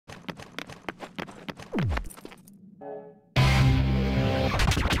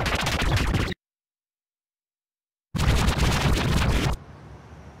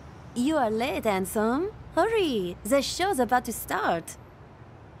You are late, handsome. Hurry, the show's about to start.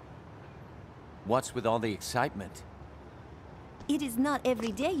 What's with all the excitement? It is not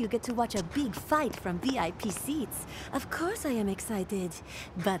every day you get to watch a big fight from VIP seats. Of course I am excited,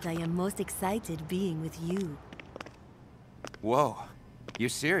 but I am most excited being with you. Whoa, you're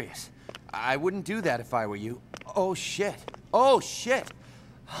serious? I wouldn't do that if I were you. Oh shit, oh shit!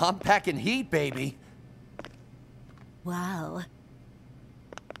 I'm packing heat, baby! Wow.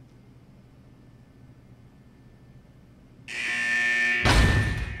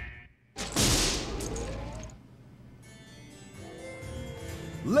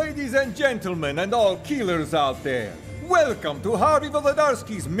 Ladies and gentlemen, and all killers out there, welcome to Harvey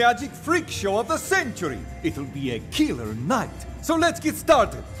Volodarski's Magic Freak Show of the century! It'll be a killer night, so let's get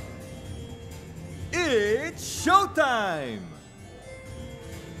started! It's showtime!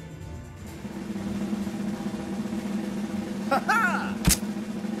 Ha-ha!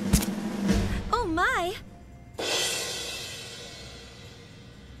 Oh my!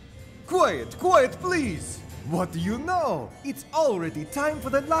 Quiet, quiet, please! What do you know? It's already time for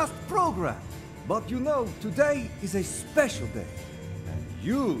the last program. But you know, today is a special day. And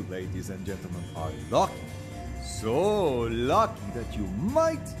you, ladies and gentlemen, are lucky. So lucky that you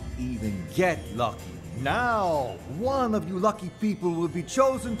might even get lucky. Now, one of you lucky people will be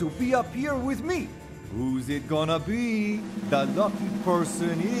chosen to be up here with me. Who's it gonna be? The lucky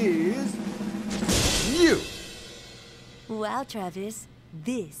person is... you! Wow, Travis.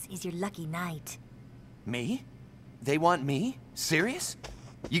 This is your lucky night. Me? They want me? Serious?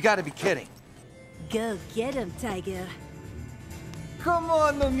 You gotta be kidding. Go get him, Tiger. Come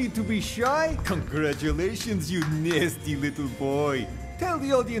on, no need to be shy. Congratulations, you nasty little boy. Tell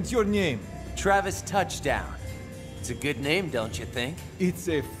the audience your name. Travis Touchdown. It's a good name, don't you think? It's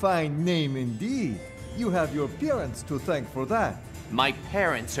a fine name indeed. You have your parents to thank for that. My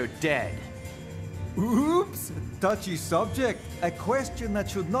parents are dead. Oops! Touchy subject. A question that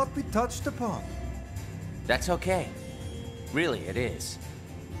should not be touched upon. That's okay. Really, it is.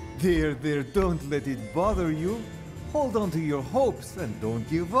 There, don't let it bother you. Hold on to your hopes and don't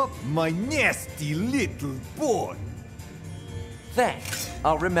give up, my nasty little boy. Thanks.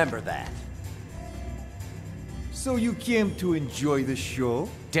 I'll remember that. So you came to enjoy the show?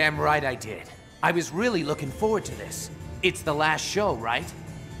 Damn right I did. I was really looking forward to this. It's the last show, right?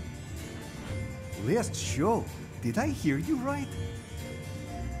 Last show? Did I hear you right?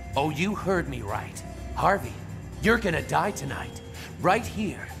 Oh, you heard me right. Harvey, you're gonna die tonight. Right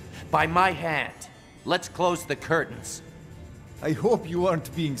here, by my hand. Let's close the curtains. I hope you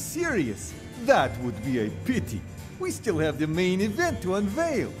aren't being serious. That would be a pity. We still have the main event to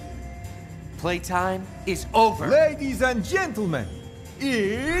unveil. Playtime is over. Ladies and gentlemen,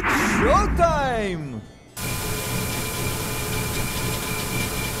 it's showtime!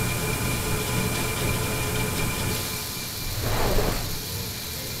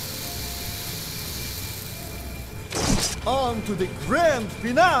 On to the grand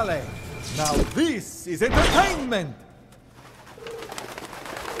finale! Now this is entertainment!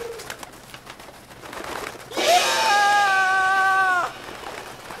 Yeah!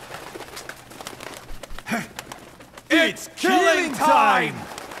 It's killing time!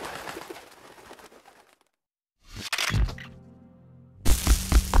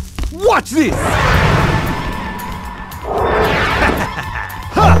 Watch this!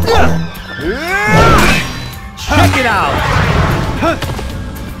 Check it out!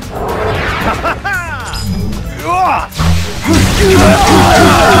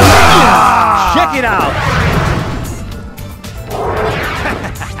 Check it out!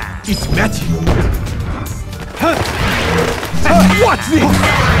 It's magic! Watch this!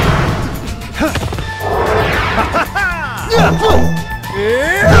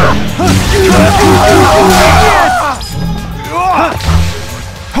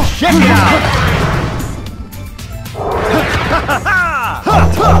 Check it out!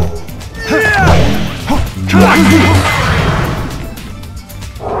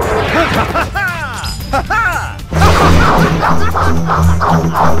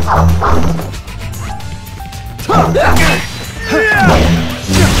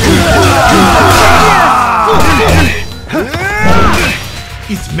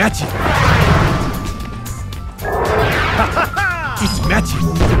 It's magic! It's magic!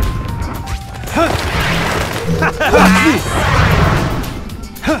 Watch this!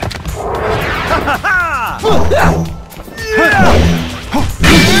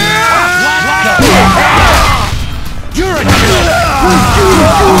 You're a killer!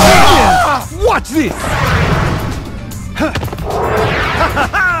 Watch this!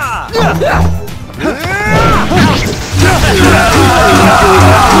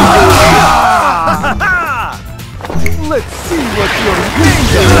 Let's see what you're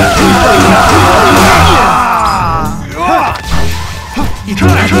made of!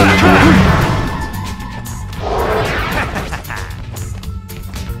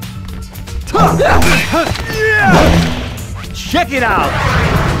 Check it out!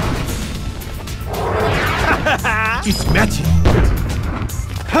 It's magic!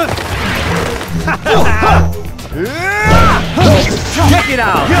 Check it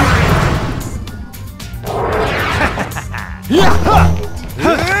out!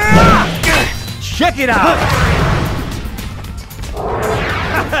 Check it out!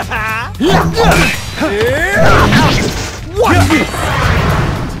 Watch this!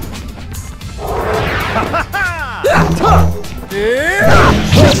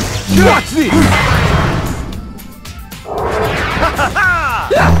 Watch this!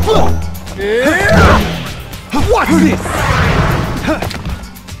 Watch this!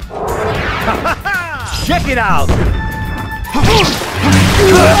 Check it out!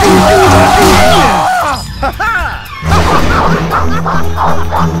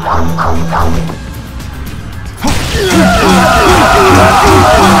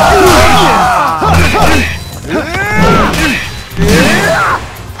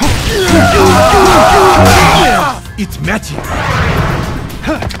 It's magic!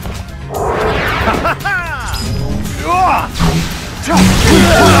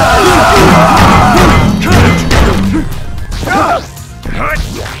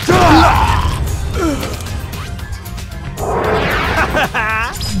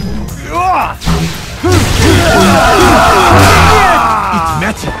 It's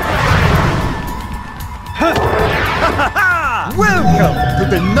magic! Welcome to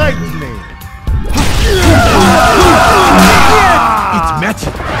the nightmare! It's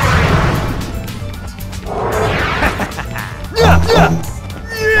magic!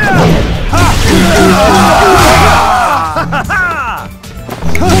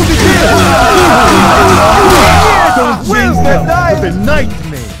 Don't change that to the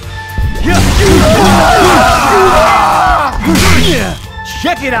nightmare!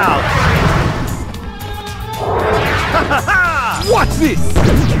 Check it out! Watch this!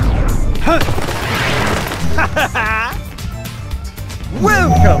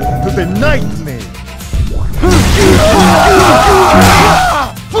 Welcome to the nightmare!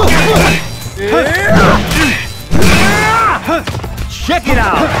 Check it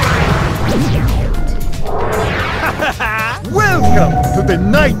out! Welcome to the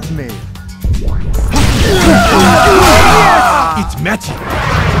nightmare! It's magic!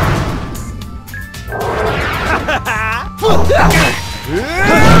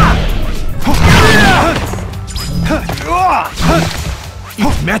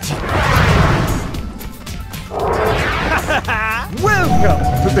 It's magic! Welcome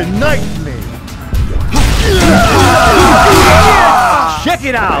to the nightmare! Check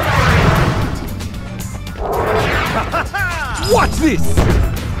it out! Watch this!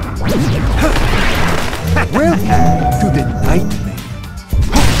 Welcome to the nightmare!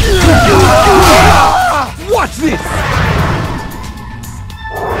 Watch this!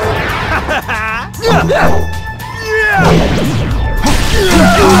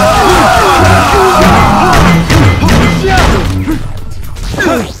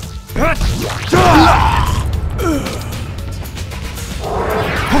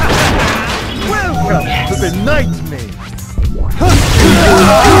 Welcome to the nightmare!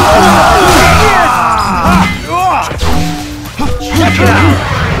 Check it out!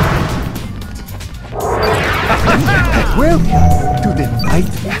 Welcome to the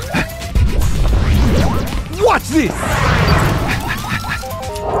nightmare! Watch this!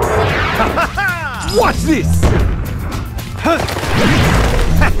 Watch this!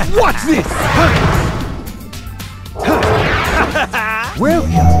 Watch this!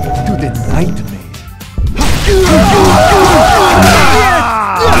 Welcome to the nightmare!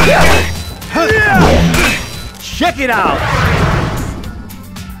 Check it out!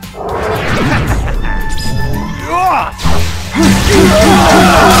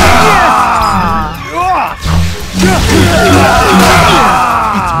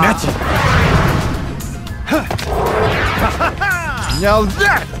 It's magic! Now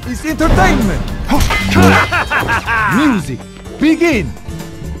that is entertainment! Music, begin!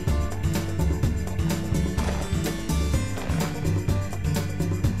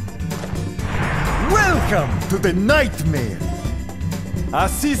 Welcome to the nightmare!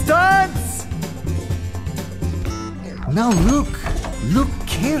 Assistants! Now look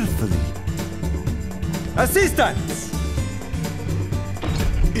carefully. Assistants!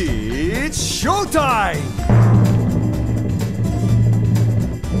 It's showtime!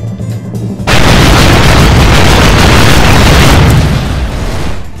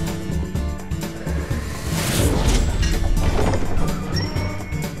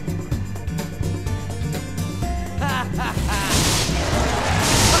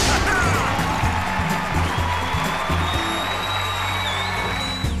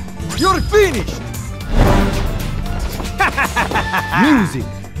 You're finished! Music,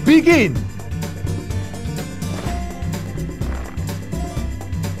 begin!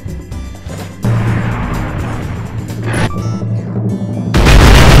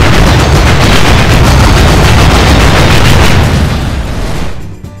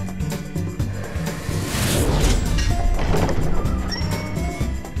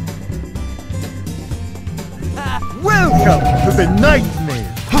 Welcome to the nightmare!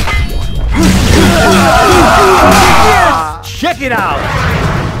 Check it out!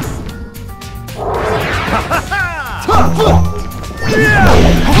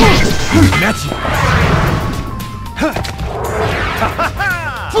 Magic!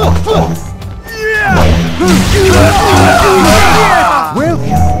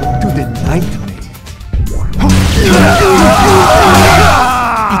 Welcome to the nightmare!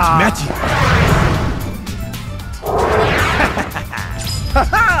 It's magic!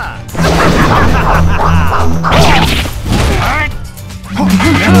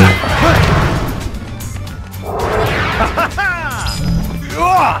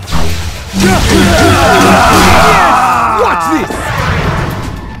 Watch this!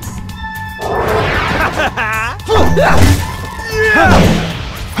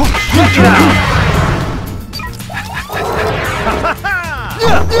 Check it out!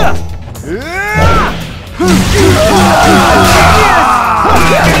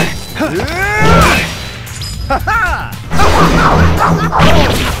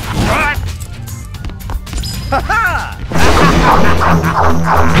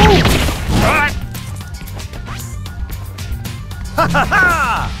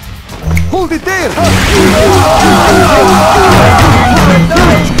 Hold it there!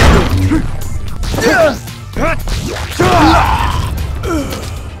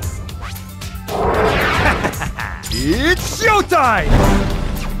 It's showtime!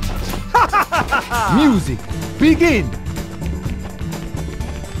 Music, begin!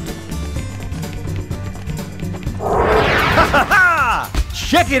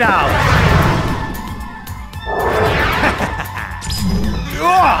 Check it out!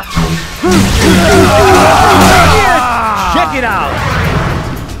 Check it out!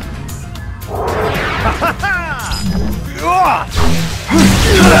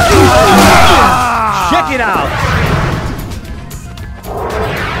 Check it out!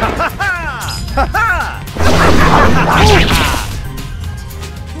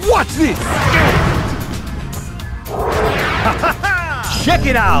 Watch this! Check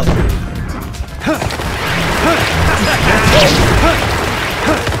it out!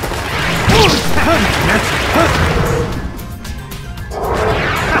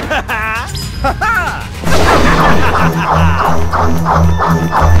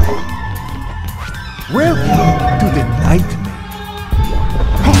 Welcome to the nightmare.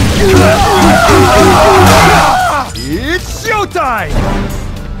 It's showtime!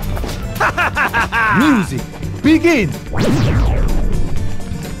 Music, begin!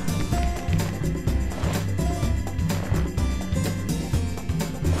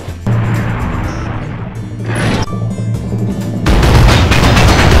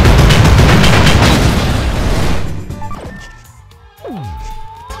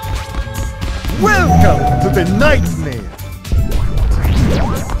 Welcome to the nightmare!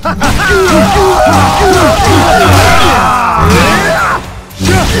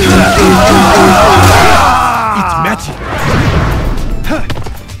 It's magic!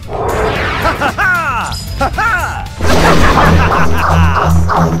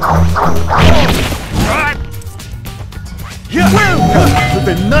 Welcome to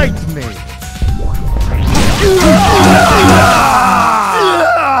the nightmare!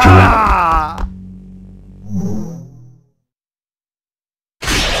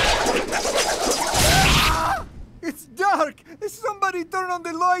 It's dark! Somebody turn on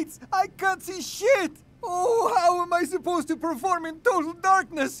the lights! I can't see shit! Oh, how am I supposed to perform in total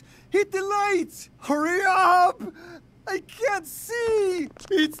darkness? Hit the lights! Hurry up! I can't see!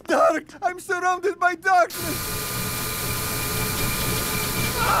 It's dark! I'm surrounded by darkness!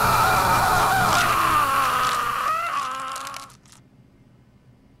 Ah!